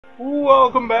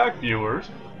Welcome back, viewers.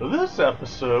 This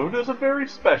episode is a very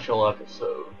special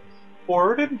episode,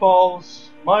 for it involves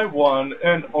my one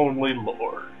and only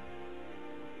Lord.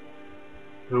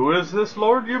 Who is this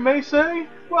Lord, you may say?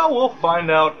 Well, we'll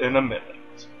find out in a minute.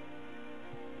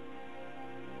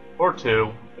 Or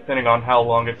two, depending on how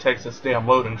long it takes this damn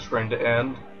loading screen to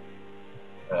end.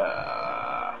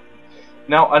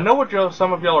 Now, I know what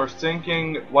some of y'all are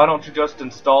thinking. Why don't you just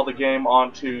install the game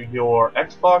onto your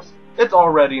Xbox? It's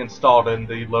already installed and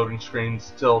the loading screens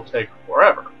still take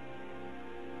forever.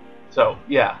 So,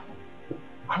 yeah.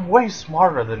 I'm way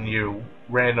smarter than you,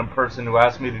 random person who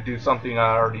asked me to do something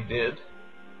I already did.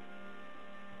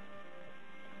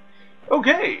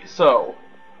 Okay, so...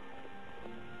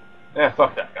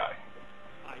 fuck that guy.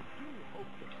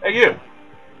 Hey, you!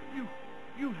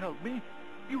 You help me.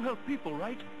 You help people,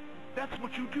 right? That's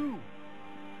what you do.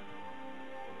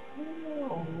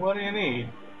 Oh, what do you need?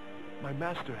 My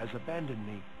master has abandoned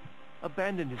me.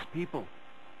 Abandoned his people.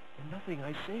 And nothing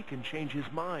I say can change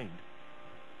his mind.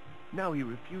 Now he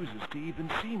refuses to even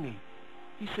see me.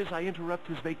 He says I interrupt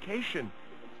his vacation.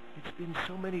 It's been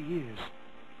so many years.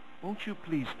 Won't you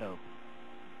please help?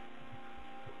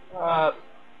 How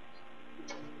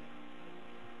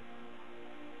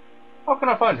can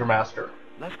I find your master?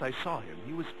 Last I saw him,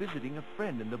 he was visiting a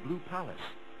friend in the Blue Palace.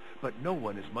 But no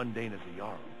one as mundane as a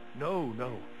Jarl. No.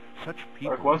 Such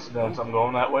people... By coincidence, I'm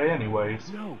going that way anyways.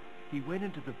 No, he went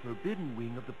into the forbidden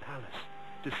wing of the palace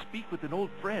to speak with an old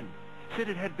friend. Said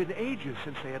it had been ages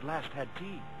since they had last had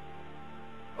tea.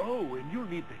 Oh, and you'll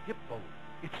need the hip bone.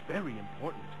 It's very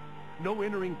important. No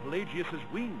entering Pelagius's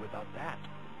wing without that.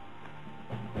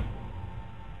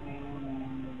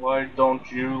 Why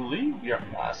don't you leave your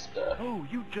master? Oh,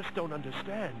 you just don't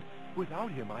understand.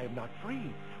 Without him, I am not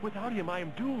free. Without him, I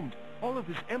am doomed. All of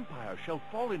his empire shall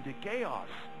fall into chaos.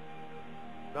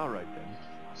 All right, then.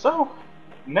 So,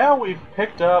 now we've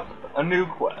picked up a new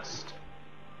quest.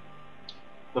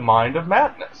 The Mind of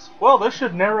Madness. Well, this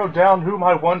should narrow down who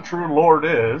my one true lord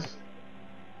is.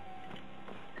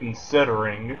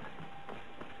 Considering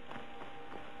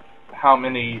how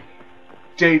many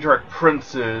Daedric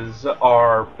princes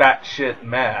are batshit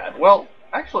mad. Well,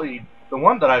 actually, the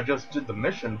one that I just did the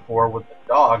mission for with the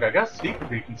dog, I guess he could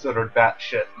be considered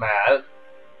batshit mad.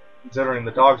 Considering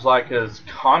the dog's like his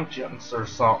conscience or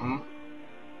something.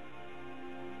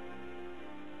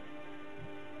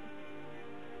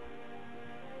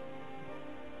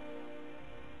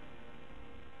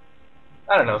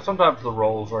 I don't know, sometimes the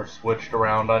roles are switched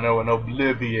around. I know in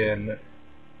Oblivion,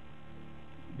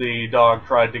 the dog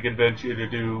tried to convince you to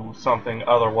do something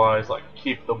otherwise, like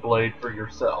keep the blade for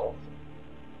yourself.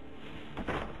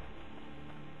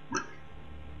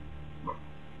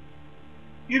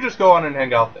 You just go on and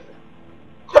hang out there.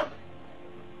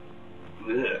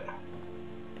 Ugh.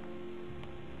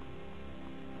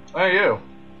 Hey, you.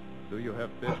 Do you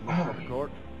have business at court?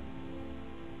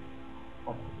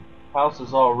 House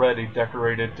is already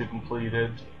decorated to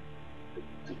completed.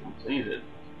 I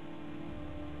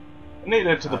need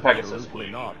it to the Pegasus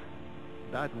wing. Not.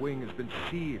 That wing has been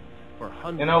sealed for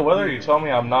hundreds. You know, whether you tell me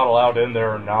I'm not allowed in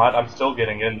there or not, I'm still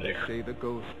getting in there. Say the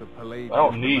ghost of Pelagius. I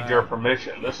don't need your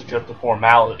permission. This is just a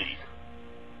formality.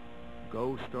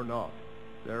 Ghost or not,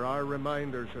 there are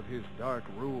reminders of his dark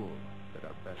rule that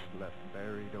are best left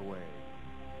buried away.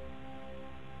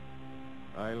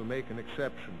 I'll make an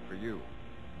exception for you,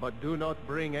 but do not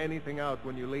bring anything out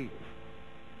when you leave.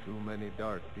 Too many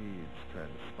dark deeds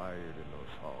transpired in those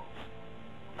halls.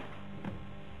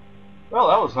 Well,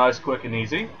 that was nice, quick, and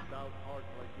easy.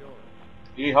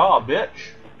 Yeehaw,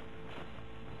 bitch.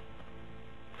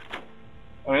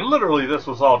 I mean, literally, this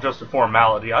was all just a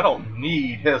formality. I don't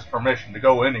need his permission to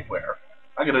go anywhere.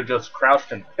 I could have just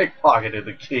crouched and pickpocketed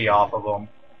the key off of him.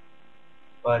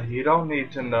 But you don't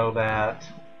need to know that.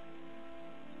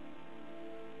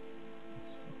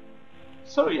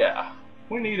 So yeah,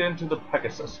 we need into the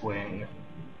Pegasus wing.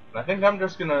 And I think I'm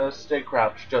just gonna stay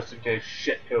crouched just in case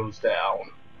shit goes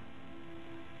down.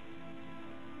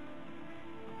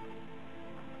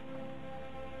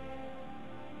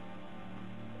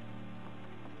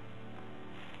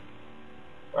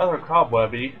 Rather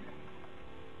cobwebby.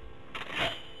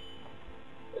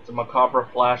 It's a macabre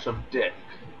flash of dick.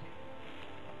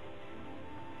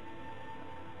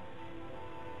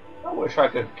 I wish I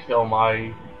could kill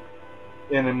my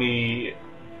enemy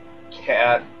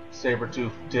cat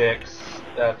saber-toothed dicks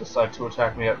that decide to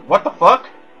attack me at— what the fuck?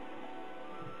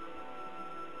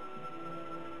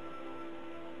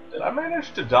 Did I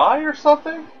manage to die or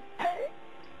something?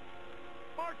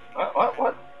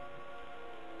 What?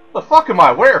 The fuck am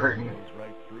I wearing? Goes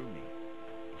right through me.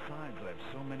 Besides, I have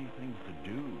so many things to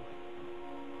do.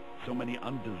 So many many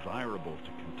undesirables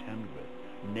to contend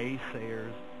with.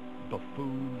 Naysayers,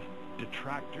 buffoons,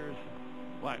 detractors.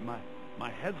 Why, my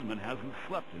headsman hasn't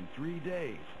slept in 3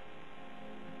 days.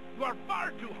 You are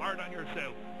far too hard on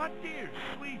yourself. A dear,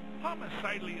 sweet,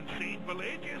 homicidally insane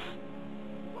Pelagius.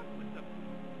 What would the...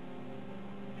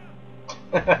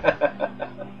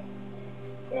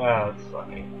 Oh, that's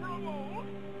funny. Promote?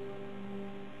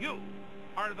 You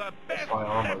are the best my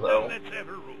armor, sentinel though. that's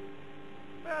ever ruled.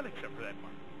 Well, except for that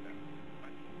mark.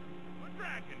 But a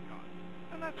dragon god.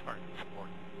 And that's hardly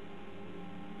sporting.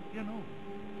 You know,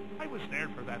 I was there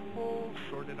for that whole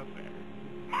sordid affair.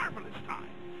 Marvelous time.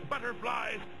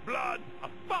 Butterflies, blood, a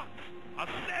fox, a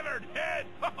severed head,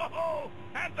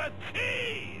 and the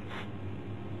cheese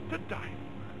to die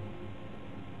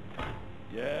for.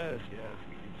 Yes,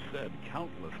 you've said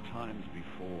countless times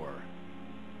before.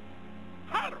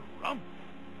 Harumph!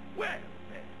 Well,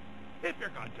 then, if you're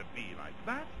going to be like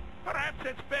that, perhaps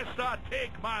it's best I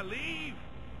take my leave.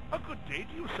 A good day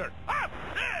to you, sir. I've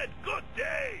said good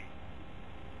day!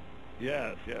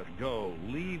 Yes, go.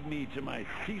 Leave me to my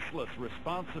ceaseless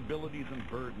responsibilities and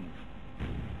burdens.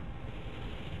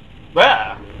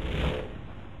 Bah!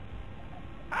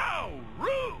 How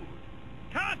rude!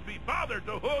 Can't be bothered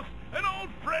to host an old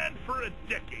friend for a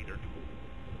decade or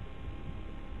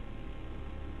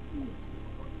two.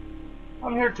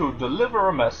 I'm here to deliver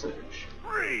a message.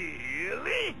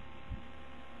 Really?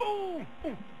 Oh,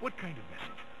 what kind of message?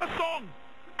 A song?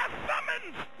 A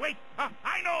summons? Wait,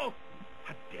 I know!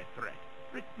 A death threat,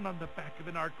 written on the back of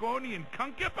an Argonian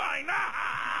concubine.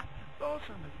 Ah, those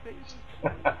are my favorites.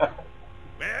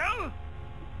 Well,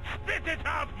 spit it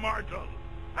out, mortal.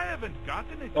 I haven't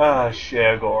gotten it.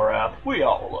 Sheogorath, we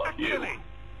all love you. Actually,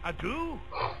 I do.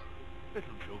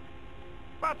 Little joke.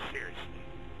 But seriously,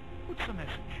 what's the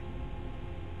message?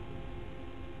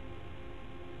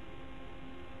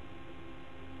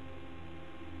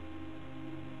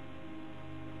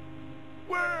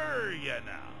 Were you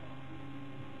now?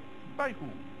 By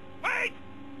whom? Wait!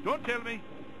 Don't tell me.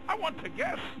 I want to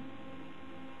guess.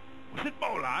 Was it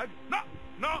Molag?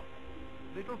 No.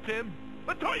 Little Tim.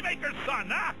 The Toymaker's son,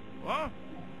 huh? What?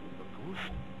 The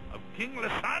ghost of King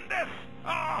Lysandus?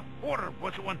 Or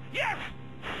was it one? Yes!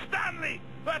 Stanley!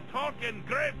 The talking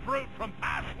grapefruit from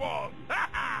Passwall! Ha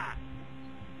ha!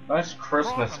 Nice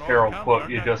Christmas carol quote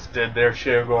you just did there,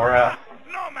 Sheogorath.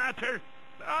 No matter.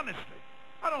 Honestly,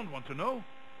 I don't want to know.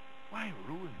 Why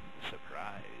ruin the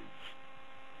surprise?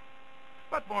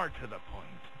 But more to the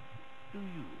point, do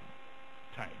you,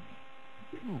 tiny,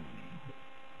 puny,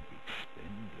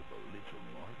 expendable little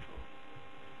mortal,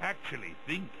 actually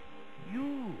think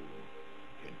you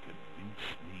can convince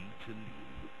me to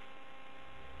leave?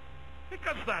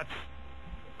 Because that's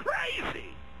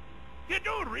crazy! You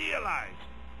do realize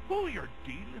who you're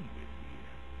dealing with here.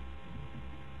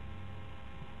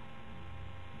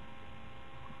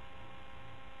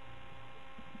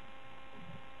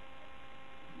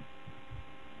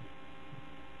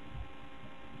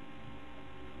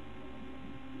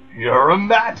 You're a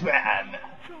madman!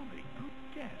 Jolly good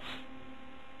guess.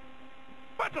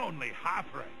 But only half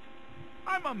right.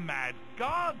 I'm a mad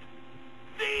god.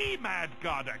 The mad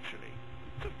god, actually.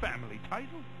 It's a family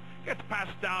title. Gets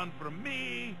passed down from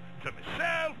me to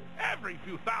myself every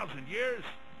few thousand years.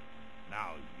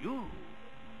 Now you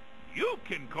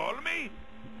can call me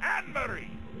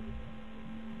Anne-Marie.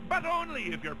 But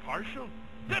only if you're partial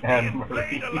to being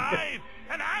flayed alive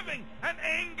and having an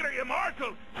angry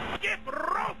immortal skip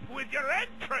rope with your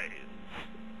entrails.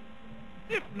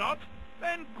 If not,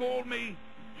 then call me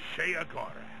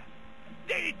Sheogorath,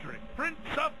 Daedric, Prince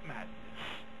of Madness.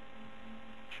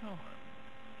 Charmed.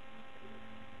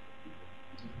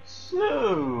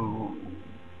 So...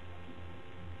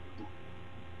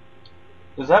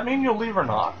 does that mean you'll leave or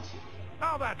not?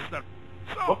 Now that's the...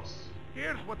 So, Whoops.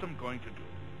 here's what I'm going to do.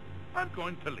 I'm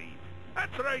going to leave.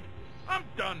 That's right. I'm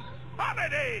done.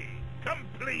 Holiday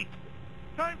complete.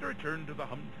 Time to return to the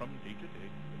humdrum day-to-day.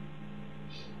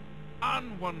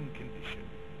 On one condition.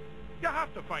 You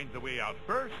have to find the way out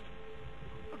first.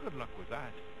 Well, good luck with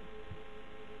that.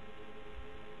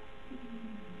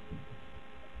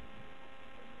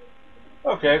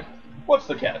 Okay, what's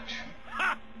the catch?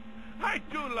 Ha! I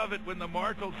do love it when the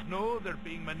mortals know they're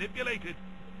being manipulated.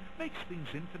 Makes things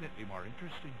infinitely more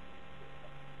interesting.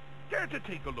 Care to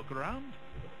take a look around?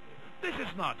 This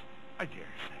is not, I dare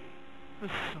say, the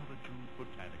Solitude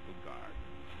Botanical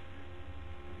Gardens.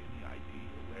 Any idea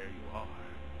where you are?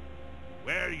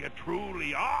 Where you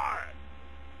truly are?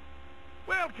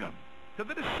 Welcome to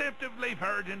the deceptively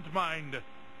verdant mind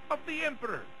of the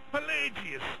Emperor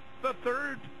Pelagius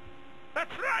III.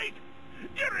 That's right!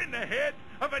 You're in the head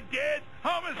of a dead,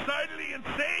 homicidally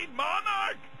insane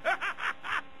monarch?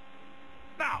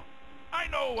 Now, I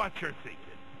know what you're thinking.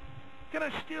 Can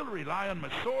I still rely on my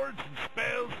swords and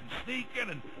spells and sneaking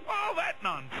and all that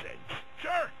nonsense?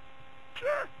 Sure.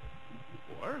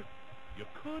 Or you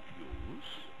could use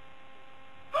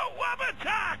the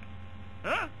Wabbatak!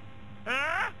 Huh?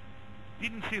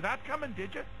 Didn't see that coming,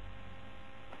 did you?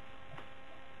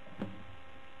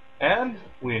 And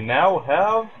we now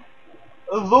have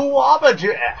the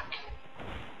Wabbajack.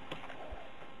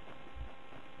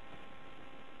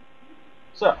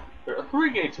 So, there are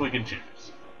 3 gates we can choose.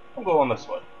 I'm going this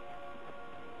way.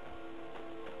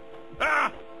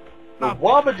 The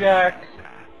Wabbajack,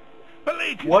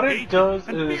 what it does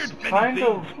is kind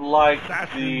of like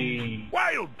the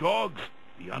wild dogs,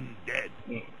 the undead,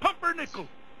 pumpernickel.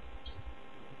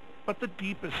 But the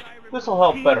deepest, This'll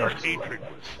help better keenest explain hatred this.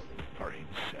 was for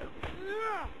himself.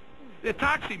 The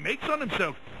attacks he makes on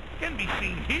himself can be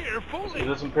seen here fully. See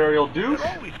this Imperial douche?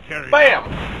 They're always carrying Bam! the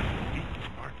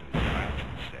deepest part of his past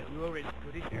himself.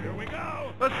 Here we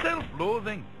go. The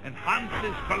self-loathing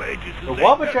enhances Pelagius' The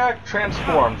Wabbajack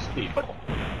transforms people.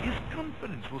 But his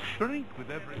confidence will shrink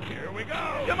with every... Here we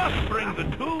go. You must bring the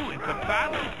two into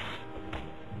balance.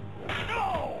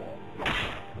 No!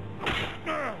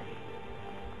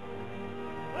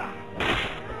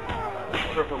 I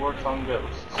wonder if it works on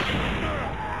ghosts.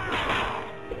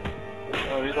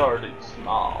 Oh, he's already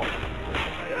small.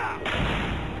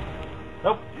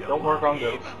 Nope, don't work on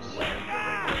ghosts.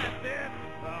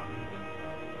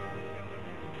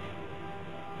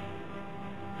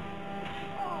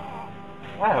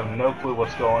 I have no clue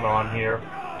what's going on here.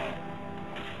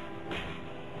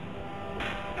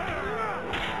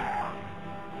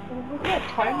 Look how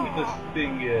tiny this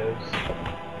thing is.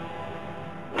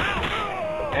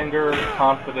 Anger,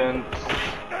 confidence,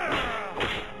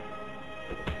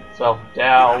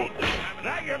 self-doubt,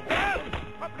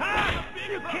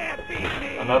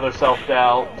 another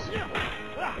self-doubt.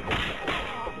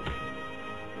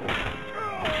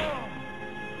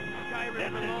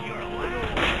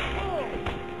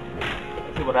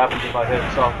 Let's see what happens if I hit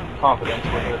self-confidence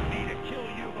with it.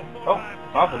 Oh,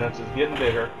 confidence is getting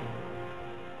bigger.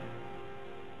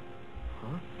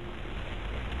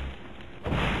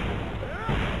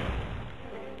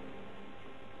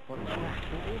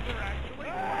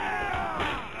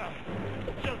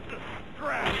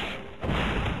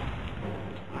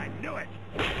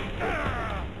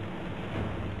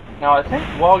 Now I think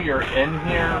while you're in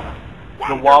here,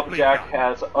 the Wabbajack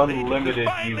has unlimited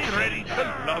usage.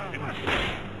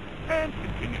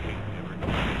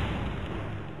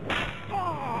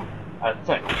 I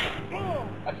think.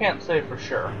 I can't say for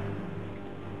sure.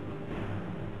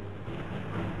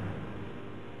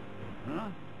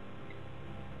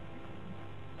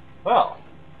 Well,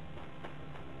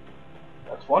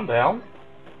 that's one down.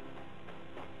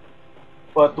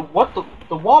 But the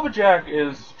Wabbajack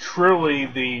is truly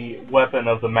the weapon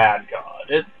of the Mad God.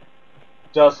 It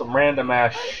does some random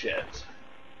ass shit.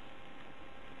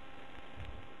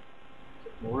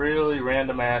 Really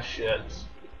random ass shit.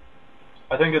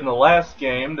 I think in the last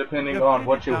game, depending on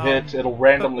what you hit, it'll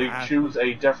randomly choose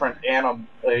a different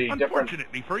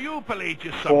Unfortunately for you,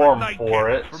 Pelagius form suffered for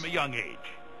it. from a young age.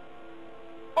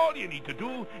 All you need to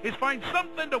do is find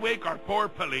something to wake our poor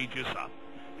Pelagius up.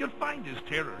 You'll find his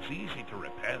terrors easy to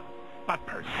repel, but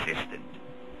persistent.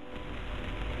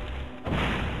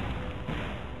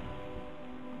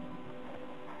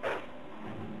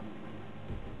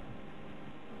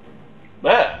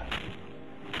 There.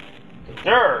 The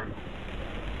third.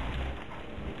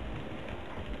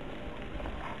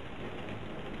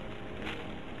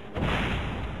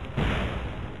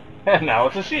 And now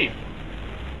it's a sheep.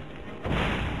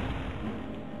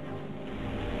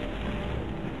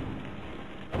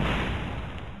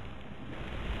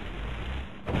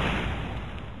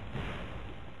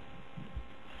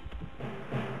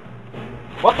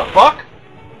 What the fuck?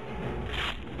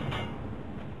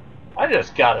 I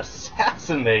just got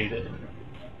assassinated.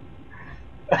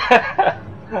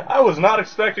 I was not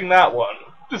expecting that one.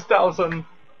 Just all of a sudden,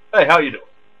 hey, how you doing?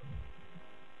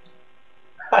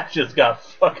 I just got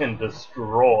fucking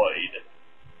destroyed.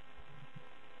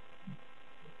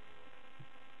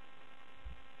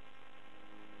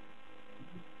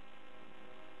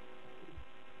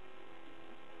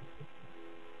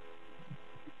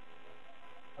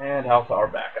 And how far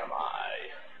back am I?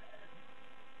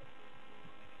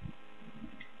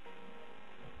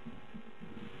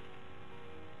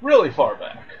 Really far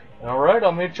back. Alright,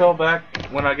 I'll meet y'all back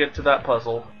when I get to that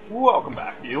puzzle. Welcome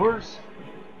back, viewers.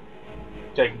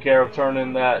 Taking care of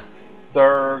turning that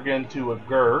Thurg into a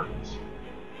Gert.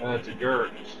 And it's a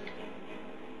Gert.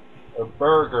 The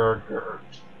burger gurt.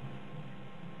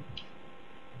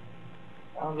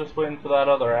 I'm just waiting for that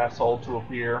other asshole to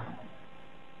appear.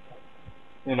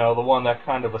 You know, the one that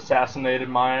kind of assassinated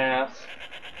my ass.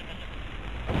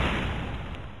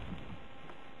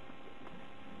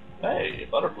 Hey,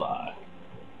 butterfly.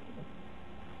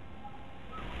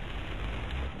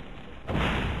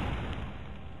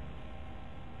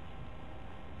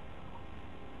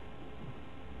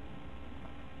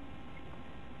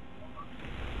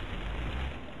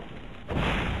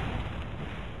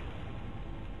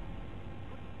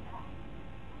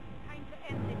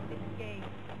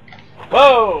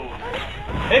 Whoa!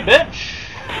 Hey, bitch!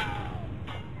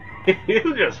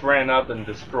 You just ran up and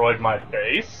destroyed my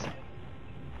face.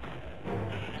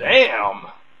 Damn!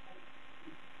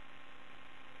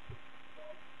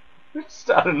 Just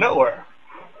out of nowhere.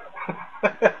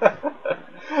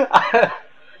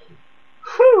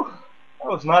 Whew! I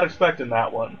was not expecting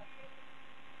that one.